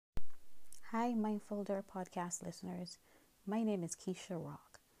Hi, Mindfolder podcast listeners. My name is Keisha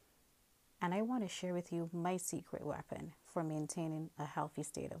Rock, and I want to share with you my secret weapon for maintaining a healthy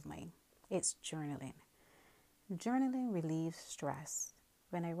state of mind. It's journaling. Journaling relieves stress.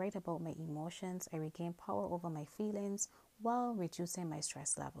 When I write about my emotions, I regain power over my feelings while reducing my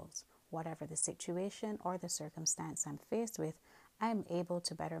stress levels. Whatever the situation or the circumstance I'm faced with, I'm able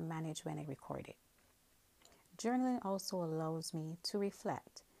to better manage when I record it. Journaling also allows me to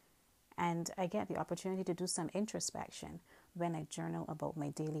reflect, and I get the opportunity to do some introspection when I journal about my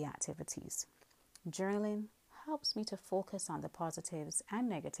daily activities. Journaling helps me to focus on the positives and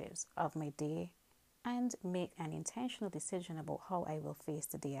negatives of my day and make an intentional decision about how I will face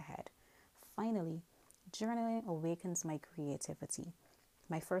the day ahead. Finally, journaling awakens my creativity.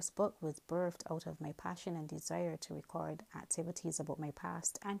 My first book was birthed out of my passion and desire to record activities about my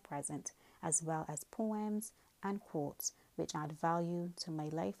past and present, as well as poems and quotes which add value to my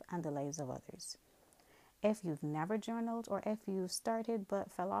life and the lives of others. If you've never journaled or if you've started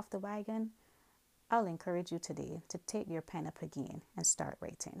but fell off the wagon, I'll encourage you today to take your pen up again and start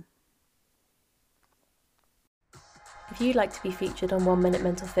writing. If you'd like to be featured on 1 Minute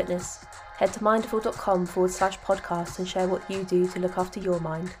Mental Fitness, head to mindful.com/podcast and share what you do to look after your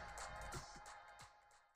mind.